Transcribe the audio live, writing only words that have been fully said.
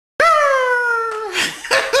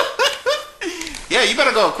Yeah, you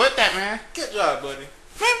better go equip that, man. Good job, buddy. Man,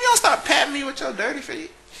 you don't stop patting me with your dirty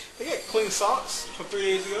feet. They got clean socks from 3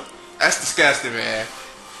 days ago. That's disgusting, man.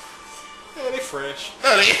 Yeah, they fresh.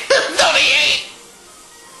 No, they, no, they ain't.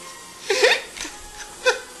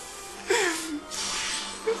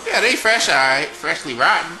 Yeah, they fresh, alright. Freshly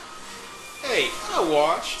rotten. Hey, I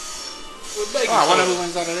wash. Oh, I wonder who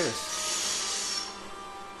wins out of this.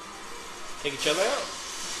 Take each other out.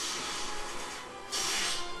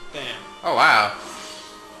 Damn. Oh, wow.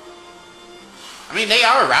 I mean, they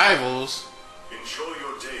are rivals. Enjoy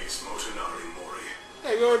your days, Motonari Mori.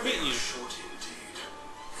 Hey, we already beat you. Short indeed.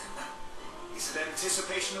 Is it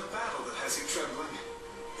anticipation of battle that has you trembling?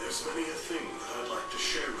 There's many a thing that I'd like to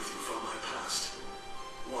share with you from my past.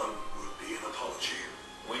 One would be an apology.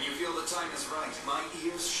 When you feel the time is right, my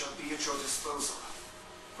ears shall be at your disposal.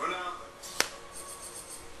 For now.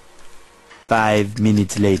 5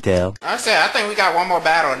 minutes later. I think we got one more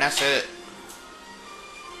battle and that's it.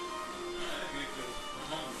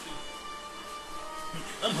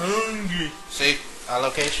 I'm hungry. See, our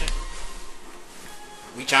location.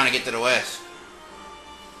 We trying to get to the west.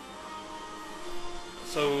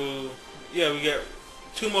 So, yeah, we got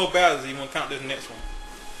 2 more battles. You want to count this next one?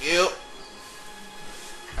 Yep.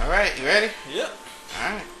 Alright, you ready? Yep.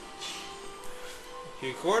 Alright. You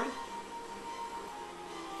recording?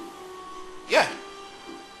 Yeah.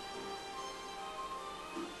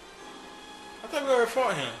 I thought we already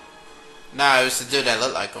fought him. Nah, it was the dude that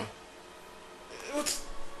looked like him. What's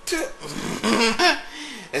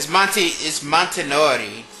It's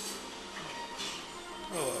Montanori.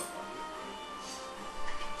 Oh.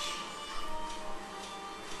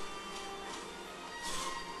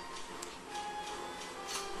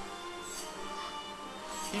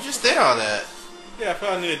 You just did all that. Yeah, I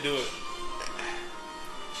felt I need to do it.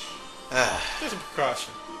 Just a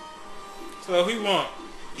precaution. So who you want?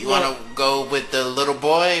 You want to go with the little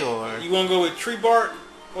boy or? You want to go with Tree Bark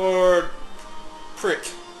or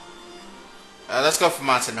Prick? Let's go for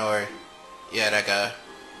Montanori. Yeah, that guy.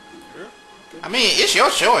 Yeah? Okay. I mean, it's your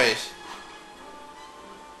choice.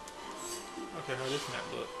 Okay, how this map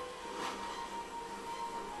look?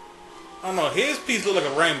 I don't know. His piece look like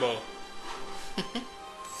a rainbow.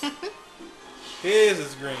 His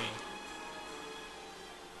is green.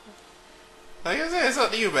 Like I said, it's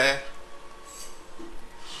up to you, man.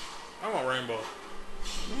 I want rainbow.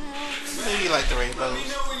 Maybe you like the rainbows. Let me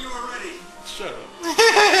know when you are ready. Shut up.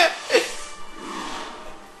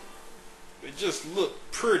 It just look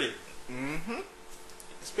pretty. Mm-hmm.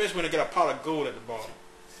 Especially when they got a pot of gold at the bottom.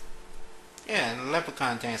 Yeah, and the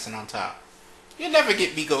leprechaun dancing on top. You'll never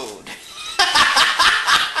get me gold.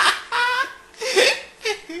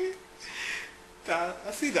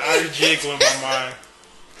 I see the Irish jiggle in my mind.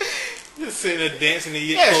 Just sitting there dancing and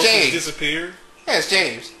Yeah, close James. to disappear. Yeah, it's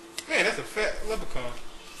James. Man, that's a fat leprechaun.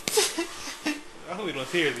 I hope he don't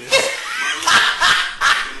hear this.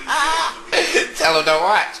 Tell him don't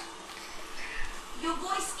watch. Your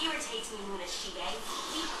voice irritates me, Muneshige.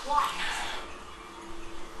 Be quiet.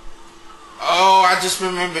 Oh, I just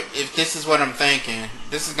remembered. If this is what I'm thinking,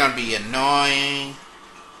 this is gonna be annoying.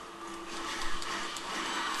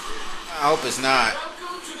 I hope it's not.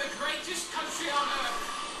 Welcome to the greatest country on earth,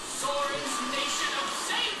 Sorin's nation of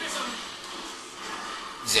Xavism.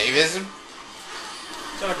 Xavism?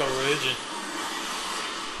 It's like a religion.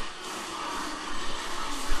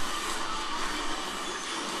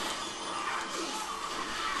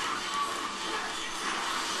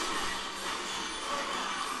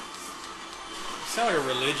 Sound like a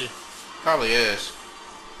religion. Probably is.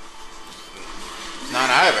 None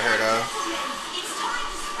I ever heard of. It's time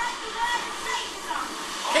to spread the word and Xavism.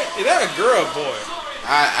 Hey, is that a girl or boy?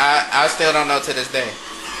 I still don't know to this day.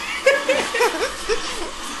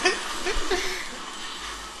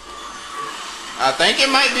 I think it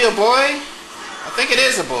might be a boy. I think it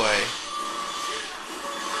is a boy.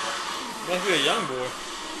 Must be a young boy.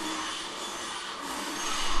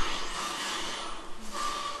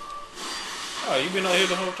 Oh, you been out here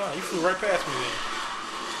the whole time. You flew right past me then.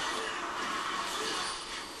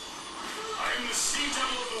 I am the Sea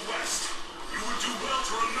Devil of the West. You would do well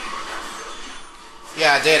to remember that.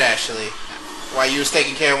 Yeah, I did actually. While you was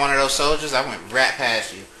taking care of one of those soldiers, I went right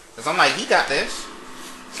past you. Cause I'm like, he got this.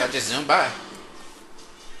 So I just zoomed by.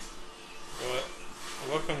 What?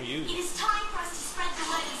 Welcome you. It is time for us to spread the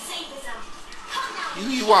word and Xavism. Come now.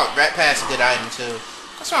 You walked right past a good item too.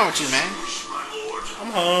 What's wrong with you, man? My lord.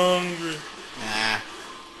 I'm hungry. Nah.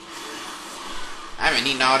 I haven't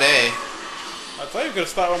eaten all day. I thought you could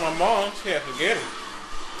have stopped with my mom. She had spaghetti.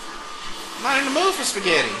 I'm not in the mood for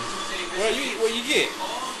spaghetti. What you get?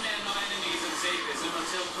 All men are enemies of Xavism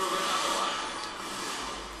until proven otherwise.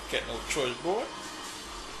 Got no choice, boy.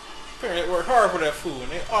 Parents work hard for that food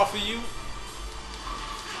and they offer you.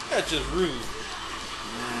 That's just rude.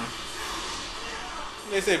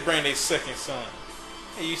 They say bring their second son.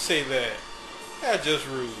 And you say that. That's just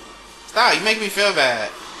rude. Stop, you make me feel bad.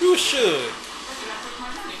 You should. Where did I put my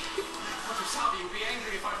money? Wasabi will be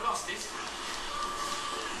angry if I've lost it.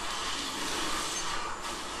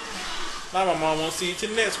 Now my mom won't see you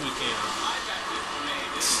till next weekend. I bet it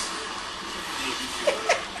made it.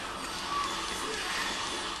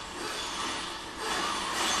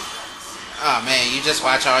 Oh man, you just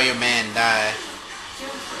watch all your men die. Don't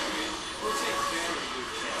worry. We'll take very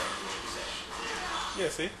good care of your possessions. Yeah,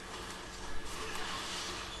 see?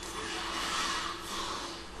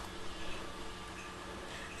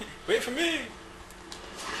 Wait for me.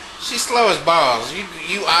 She's slow as balls.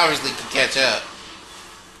 You obviously can catch up.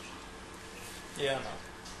 Yeah, I know.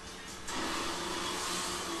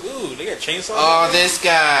 Ooh, they got chainsaws. Oh, this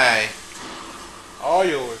guy. All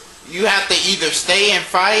yours. You have to either stay and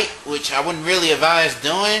fight, which I wouldn't really advise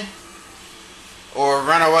doing, or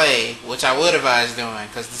run away, which I would advise doing,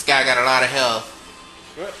 because this guy got a lot of health.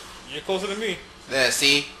 What? You're closer to me. There,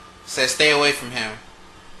 see? Says stay away from him.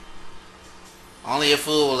 Only a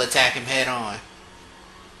fool will attack him head on.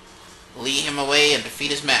 Lead him away and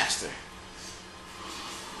defeat his master.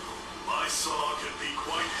 My saw can be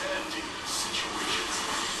quite handy in situations.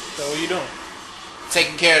 So what are you doing?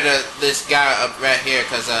 Taking care of this guy up right here,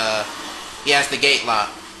 because he has the gate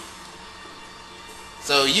locked.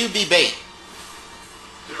 So you be bait.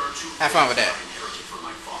 There are two Have fun with that. things I inherited from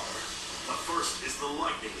my father. The first is the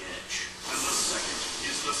lightning edge, and the second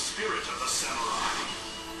is the spirit of the samurai.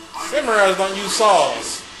 Samurais don't use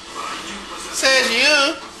saws. But I do possess Says you.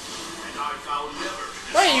 and I vow never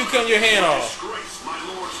to Why ain't you cutting your hand off? disgrace my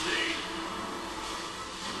lord's name.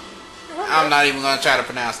 I'm not even going to try to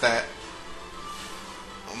pronounce that.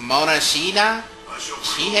 Muneshige? I shall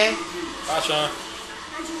Shihei? Bye, Sean.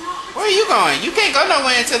 Where are you going? You can't go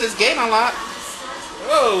nowhere until this gate unlocked.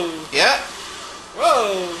 Whoa. Yep.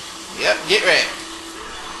 Whoa. Yep, get ready.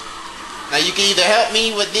 Now you can either help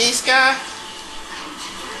me with this guy,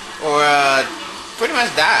 or pretty much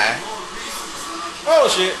die. Oh,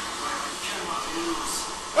 shit.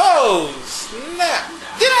 Oh, snap.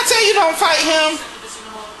 Didn't I tell you don't fight him? This in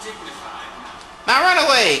a more dignified manner. Now run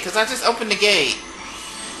away, because I just opened the gate.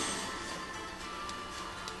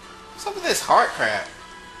 What's up with this heart crap?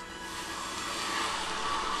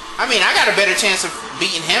 I mean, I got a better chance of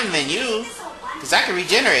beating him than you, because I can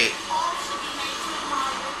regenerate.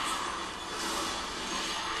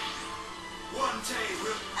 one day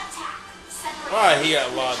will Why he got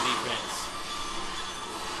a lot of defense?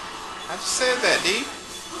 I just said that, D.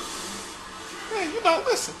 Man, you don't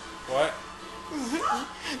listen. What?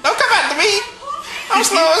 Don't come after me. I'm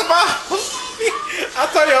slow as balls. I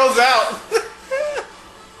thought I was out.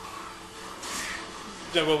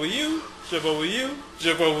 Jump over you. Jump over you.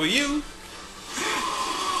 Jump over you.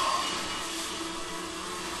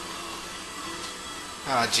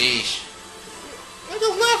 Oh, jeez. I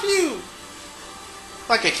just left you.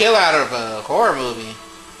 Like a kill out of a horror movie.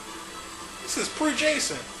 This is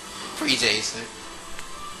pre-Jason. Pre-Jason.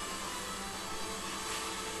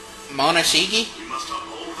 Muneshige? we must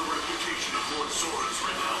uphold the reputation of Lord Sorin's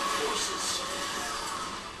renowned forces.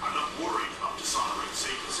 I'm not worried about dishonoring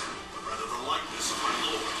Xavism, but rather the likeness of my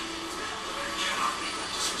lord. I cannot be that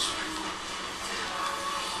disrespectful.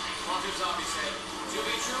 What did Zabi say? To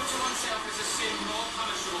be true to oneself is a sin more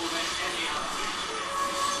punishable than any other.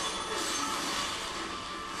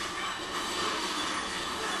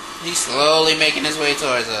 He's slowly making his way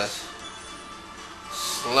towards us.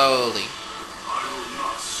 Slowly. I will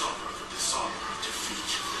not suffer the dishonor of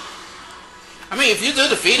defeat. I mean, if you do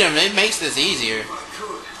defeat him, it makes this easier. If I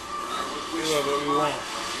could, I would We wish will, but we won't.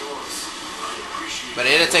 yours. I appreciate But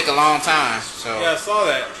it'll take a long time, so... Yeah, I saw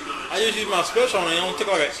that. I just used my special and it only took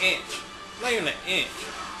like an inch. Not even an inch.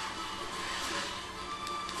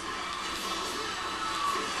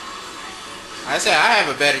 I said I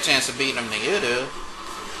have a better chance of beating him than you do.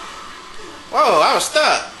 Whoa, I was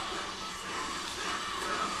stuck.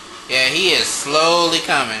 Yeah, he is slowly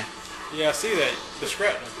coming. Yeah, I see that.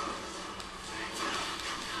 Distracting.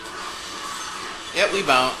 Yep, we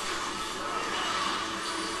boned.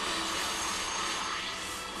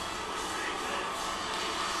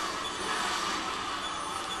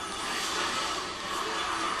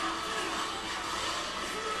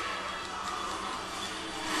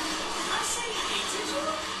 I say hated you.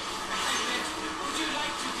 I meant, would you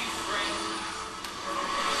like to be friends?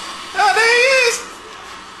 Oh, there he is!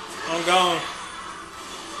 I'm gone.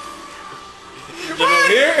 Jump over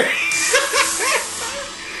here.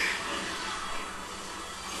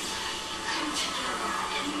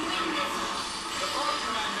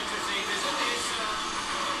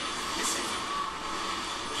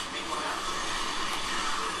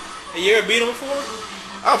 You ever beat him before?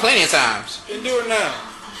 Oh, plenty of times. Then do it now. I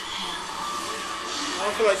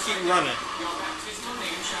don't feel like keep running. Your baptismal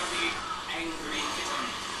name shall be Angry Kitten.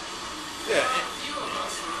 Yeah. You of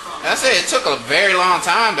us will come. I said it took a very long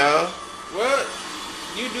time though. Well,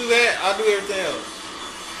 you do that, I'll do everything else.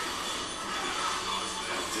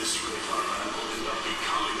 At this rate, our land will end up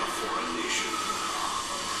becoming a foreign nation.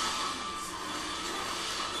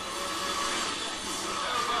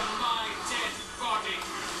 Over my dead body.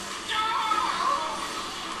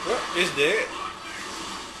 Well, it's dead.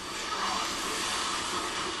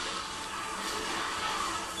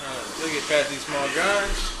 Let's get past these small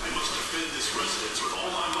guns. I must defend this residence with all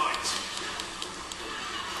my might.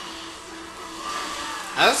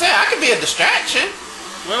 I said I could be a distraction.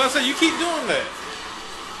 Well, I said you keep doing that.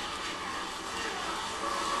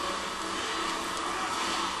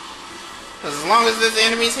 Cause as long as there's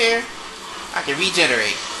enemies here, I can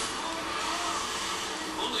regenerate.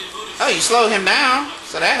 Oh, you slowed him down,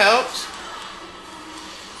 so that helps.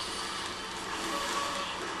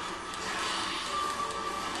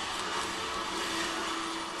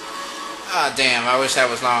 Ah, damn, I wish that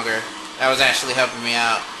was longer. That was actually helping me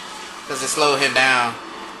out. Because it slowed him down.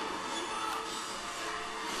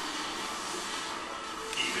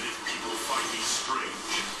 Even if people find me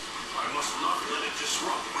strange, I must not let it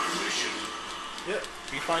disrupt my mission. Yep,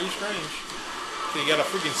 we find you strange. So you got a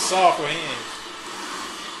freaking saw for hands.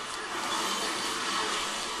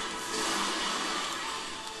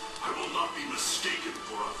 I will not be mistaken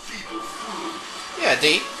for a feeble fool. Yeah,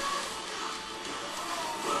 D.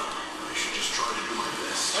 I should just try to do my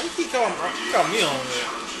best. Why you keep calling me on that?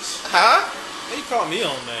 Challenges. Huh? Why you call me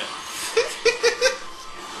on that?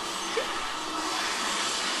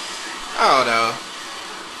 Oh, no.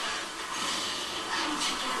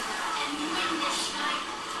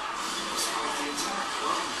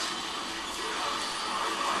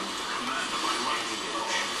 Command of my lightning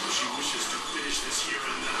edge. She wishes to finish this here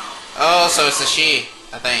and now. Oh, so it's a she,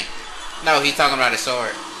 I think. No, he's talking about his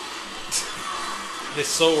sword. His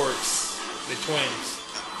swords. The twins.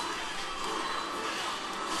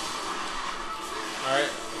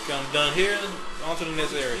 Alright, okay, I'm done here. On to the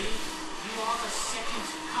next area. You are the second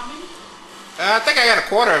coming? I think I got a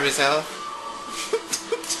quarter of his health.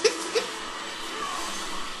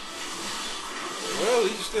 Well, at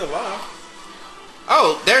least you're still alive.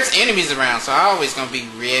 Oh, there's enemies around, so I'm always gonna be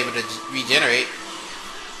able to regenerate.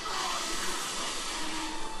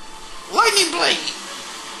 Lightning blade.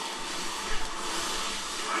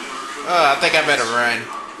 Oh, I think I better run.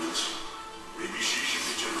 Maybe she should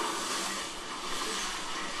be general.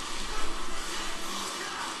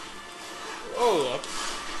 Oh,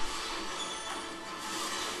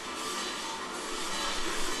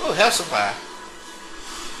 Oh, health supply.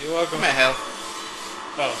 you're welcome. Come at health.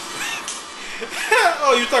 Oh.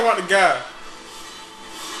 Oh, you talking about the guy.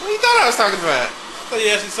 What do you thought I was talking about? I thought you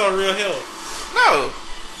actually saw real health. No.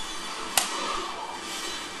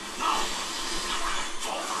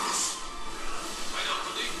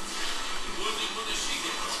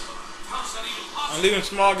 I'm leaving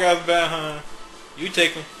small guys behind. You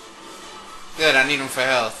take them. Good, I need him for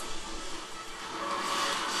health.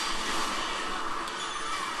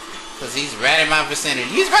 Cause he's right in my vicinity.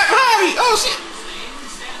 He's right behind me! Oh shit!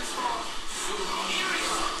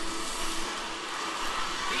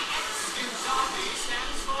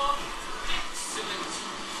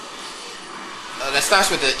 That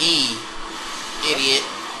starts with the E. Idiot.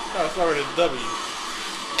 Oh, it's already a W.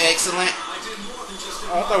 Excellent.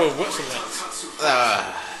 Oh, I thought it was excellent.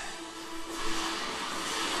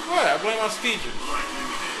 What? I blame my speaker.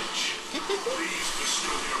 Lightning edge. Please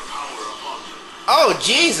bestow your power upon me. Oh,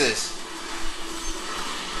 Jesus.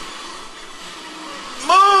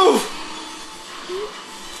 Move!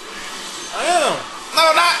 I am. No,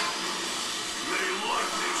 not. May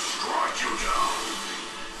lightning strike you down.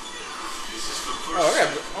 This is the first Oh,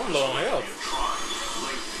 I'm low on health. trying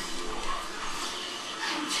lightning war.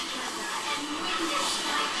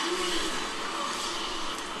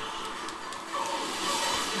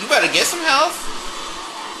 You better get some health.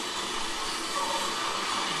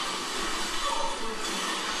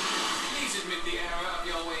 Please admit the error of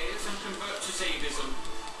your ways and convert to Xavism.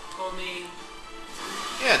 For me.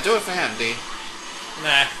 Yeah, do it for him, D.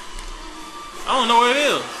 Nah. I don't know what it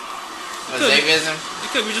is. Xavism. It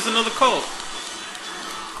could be just another cult.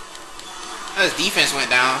 His defense went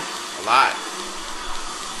down a lot.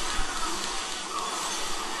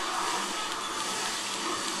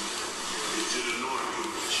 It did annoy me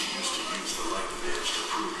when she used to use the lightning edge to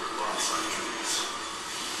prove her bonsai trees.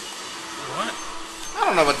 What? I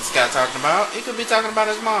don't know what this guy's talking about. He could be talking about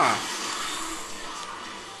his mom.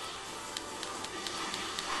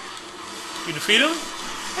 You defeat him?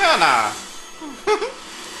 Hell nah.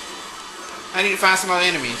 I need to find some other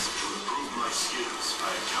enemies. To improve my skills,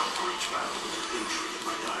 I account for each battle with an entry in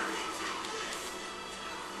my diary.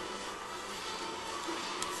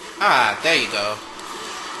 Ah, there you go.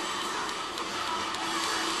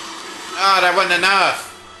 Ah, that wasn't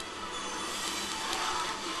enough.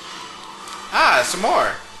 Ah, some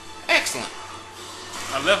more. Excellent.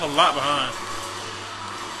 I left a lot behind.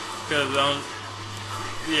 Because,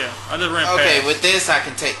 yeah, I just ran Okay, past. with this, I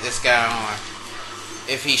can take this guy on.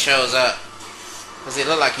 If he shows up. Because it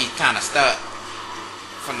looked like he's kind of stuck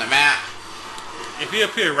from the map. If he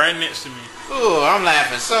appeared right next to me. Ooh, I'm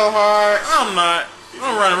laughing so hard. I'm not.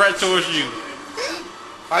 I'm running right towards you.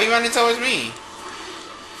 Why are you running towards me?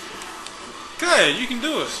 Good, you can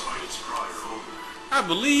do it. Despite its prior owner, I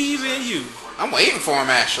believe in you. I'm waiting for him,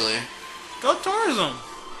 actually. Go towards him.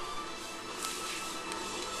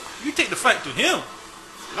 You take the fight to him.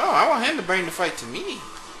 No, I want him to bring the fight to me.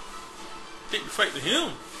 Take the fight to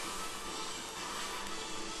him.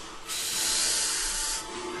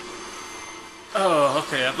 Oh,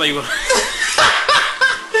 okay. I thought you were.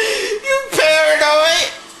 You paranoid.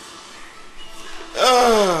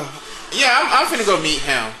 Yeah, I'm finna go meet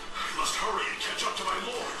him. I must hurry and catch up to my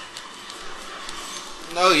lord.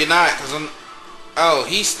 No, you're not, because I'm... Oh,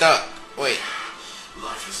 he's stuck. Wait.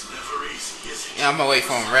 Life is never easy, is it? Yeah, I'm gonna wait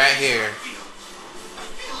for him right here. I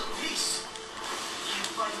feel at peace.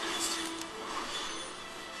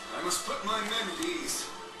 I must put my men at ease.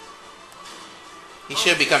 He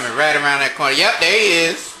should be coming right around that corner. Yep, there he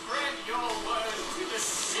is. Spread your word to the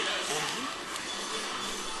sinners.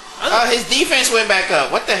 Oh, his defense went back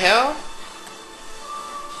up. What the hell?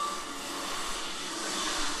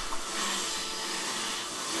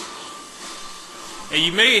 Hey,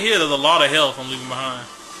 you made it here. There's a lot of health I'm leaving behind.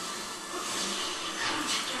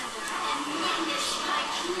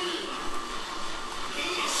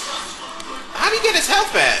 How did he get his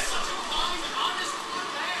health back?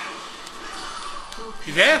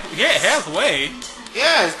 He had halfway.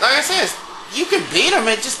 Yeah, like I said, you can beat him.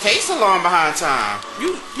 It just takes a long behind time.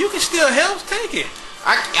 You can still help. Take it.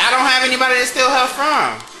 I don't have anybody to steal health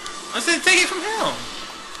from. I said take it from him.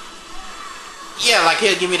 Yeah, like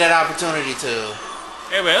he'll give me that opportunity to.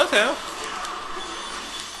 Everybody else help.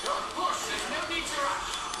 Don't push, there's no need to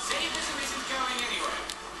rush. Xavism isn't going anywhere.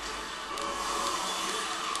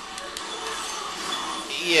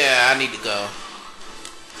 Yeah, I need to go.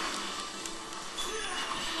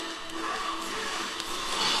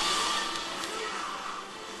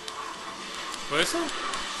 Where's some?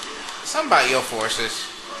 Something about your forces.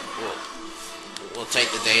 We'll take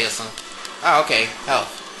the day or something. Oh, okay.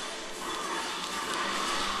 Health.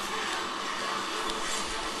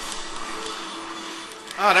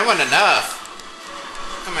 Oh, that wasn't enough.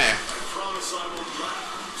 Come here. Promise I won't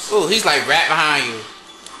laugh. Ooh, he's like right behind you.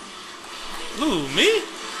 Ooh, me?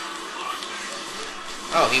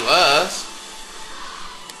 Oh, he was.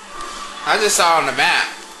 I just saw on the map.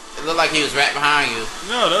 It looked like he was right behind you.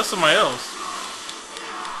 No, that's somebody else.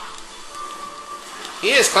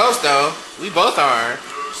 He is close though. We both are.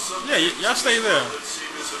 Yeah, y'all stay there.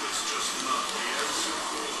 Xavism is just not the answer.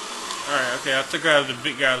 Alright, okay, I took out the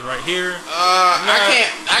big guys right here.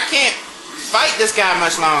 I can't fight this guy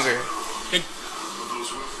much longer. For those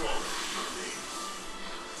who have fallen before me,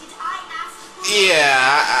 Did I ask for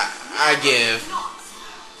Yeah, I give. not?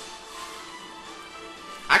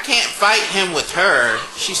 I can't fight him with her.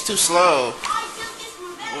 She's too slow. I built this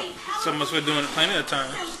from very So much we're doing it plenty of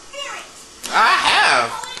times. spirit. I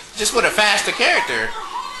have. Just with a faster character.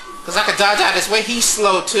 Because I could dodge out this way. He's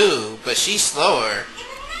slow too, but she's slower.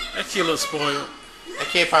 That kid looks spoiled. That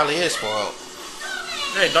kid probably is spoiled.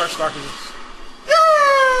 Hey, Darkstalkers.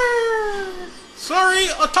 Sorry,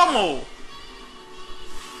 Otomo.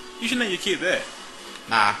 You should name your kid that.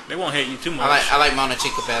 Nah. They won't hate you too much. I like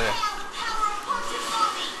Muneshige better.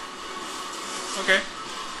 Okay.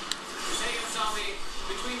 Say it, zombie.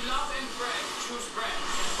 Between love and bread, choose bread.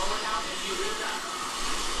 Forward out if you will die.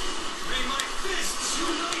 may my fists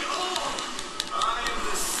unite all. I am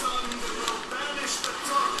the sun that will banish the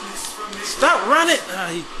darkness from me. Stop running!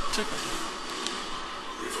 He took it.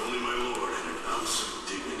 If only my lord had an ounce of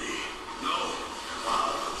dignity. No.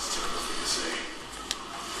 That's a terrible thing to say.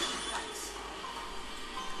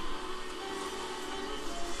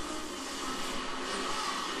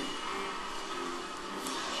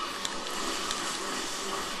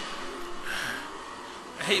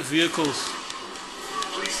 I hate vehicles.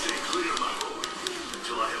 Please stay clear, my lord,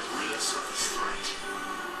 until I have rid us of this threat.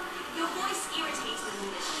 Your voice irritates me,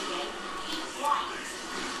 Muneshige. Be quiet.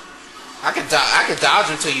 I could dodge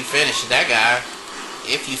until you finish that guy.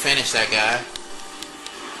 If you finish that guy.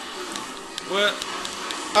 What?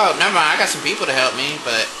 Oh, never mind. I got some people to help me,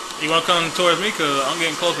 but You want to come towards me? Because I'm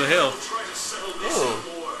getting close to hell. Try to settle this Ooh.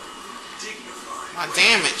 in more dignified. my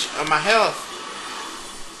damage of my health.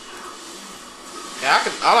 Yeah,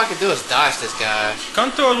 all I can do is dodge this guy.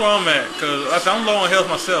 Come towards where I'm at. Because I'm low on health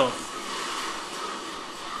myself.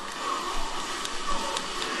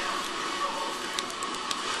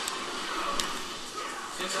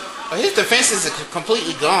 Well, his defenses are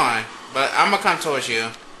completely gone, but I'm gonna come towards you.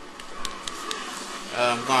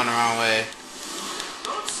 I'm going the wrong way.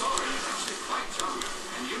 Lord Sorin is actually quite charming,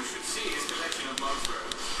 and you should see his collection of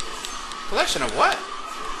monsters. Collection of what?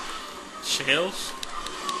 Shells?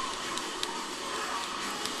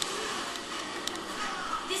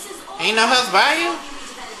 This is all Ain't no health by you?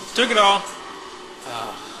 Took it all.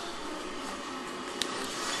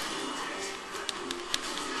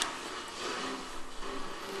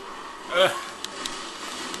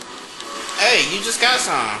 Hey, you just got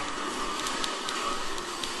some.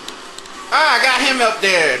 Ah, I got him up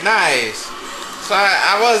there. Nice. So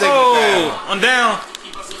I was able to grab him. Oh, I'm down.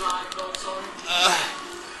 Keep us alive, Lord Sorin.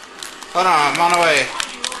 Hold on, I'm on the way.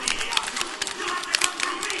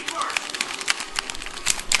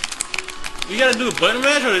 You gotta do a button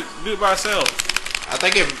mash or do it by itself? I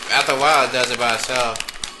think after a while it does it by itself.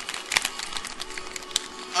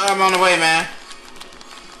 I'm on the way, man.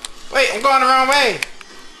 Wait, I'm going the wrong way.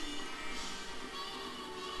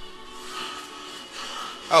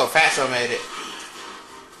 Oh, Fatso made it.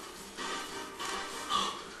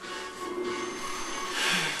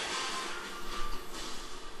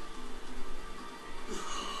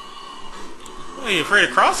 What, are you afraid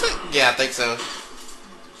to cross it? Yeah, I think so.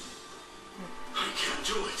 I can't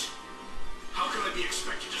do it. How can I be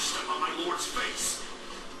expected to step on my lord's face?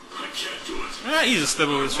 I can't do it. Man, easy to step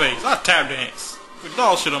over his face. I tap dance with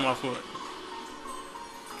dog shit on my foot.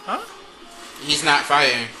 Huh? He's not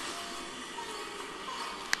fighting.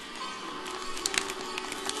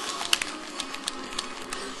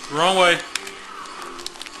 Wrong way.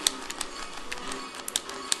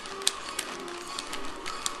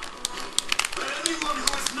 Let anyone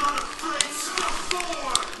who is not afraid step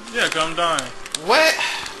forward. Yeah, 'cause I'm dying. What?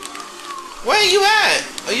 Where are you at?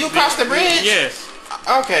 Are you across the bridge? Yes.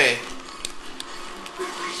 Okay.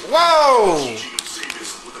 Whoa! Teaching of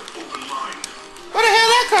Xavism with an open mind. Where the hell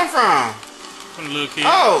that come from? From the little kid.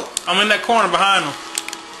 Oh, I'm in that corner behind him.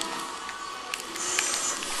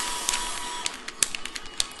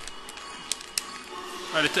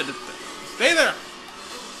 Alright, they took the stay there.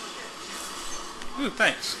 Ooh,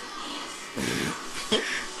 thanks.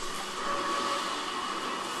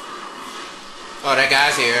 oh, that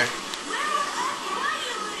guy's here.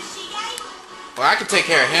 Well, I can take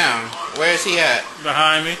care of him. Where is he at?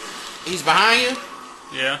 Behind me. He's behind you?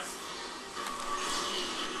 Yeah.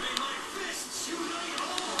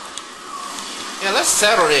 Yeah, let's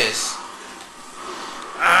settle this.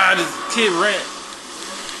 Ah, this kid ran.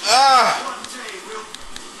 Ah! One day we'll...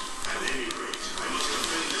 At any rate, I must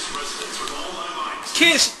defend this residence with all my might.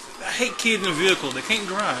 Kids, I hate kids in vehicles. They can't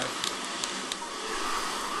drive.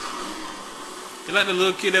 They like the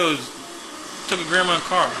little kid that took a grandma's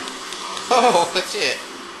car. Oh, shit.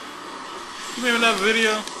 You remember that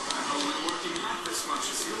video? I'm only working half as much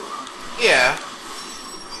as you are. Yeah.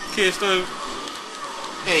 Kid started.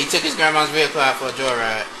 Yeah, he took his grandma's vehicle out for a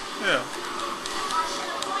joyride. Yeah.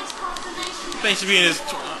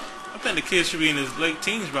 I think the kid should be in his late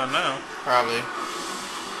teens by now. Probably.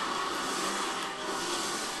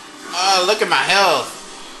 Oh, look at my health.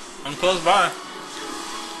 I'm close by.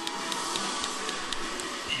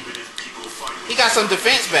 Even if people fight me, He got some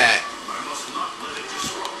defense back. I must not let it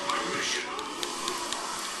disrupt my mission.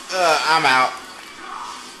 I'm out.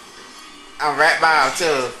 I'm right by him,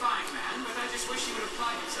 too. Fine, man, but I just wish you would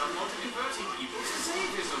apply yourself more to converting people to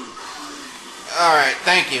Xavism. Alright,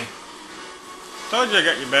 thank you. Told you I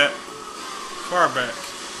got your back. Far back.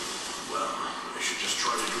 Well, I should just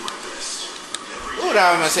try to do my best. Ooh,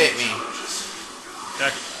 that almost hit me. I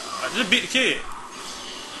just beat the kid.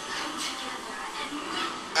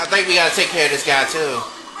 I think we gotta take care of this guy, too.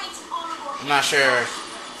 I'm not sure.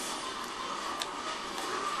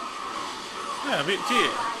 Yeah, I beat the kid.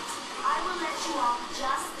 I will let you off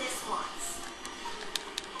just this once.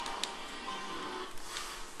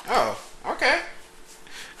 Oh, okay.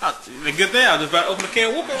 The good thing, I was about to open the can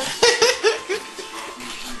of whooping.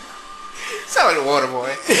 Sound like a water boy.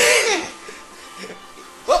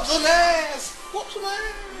 Whoop some ass! Whoop some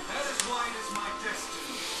ass! That is wide as my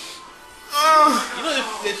destiny. You know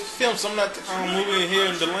they filmed some of that movie here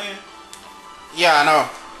in the land? Yeah, I know.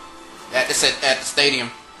 At the stadium.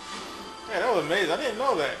 Yeah, that was amazing. I didn't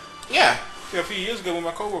know that. Yeah, A few years ago when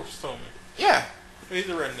my coworkers told me. yeah. He's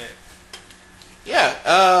a redneck. Yeah,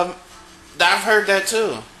 I've heard that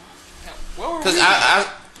too. What were Cause we? I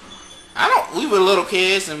don't. We were little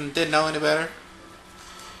kids and didn't know any better.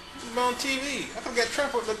 On TV. I could get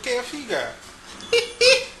trampled with the KFC guy.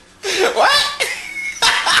 What?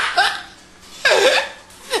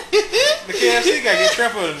 The KFC guy get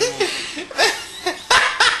trampled in the movie.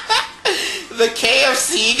 The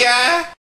KFC guy?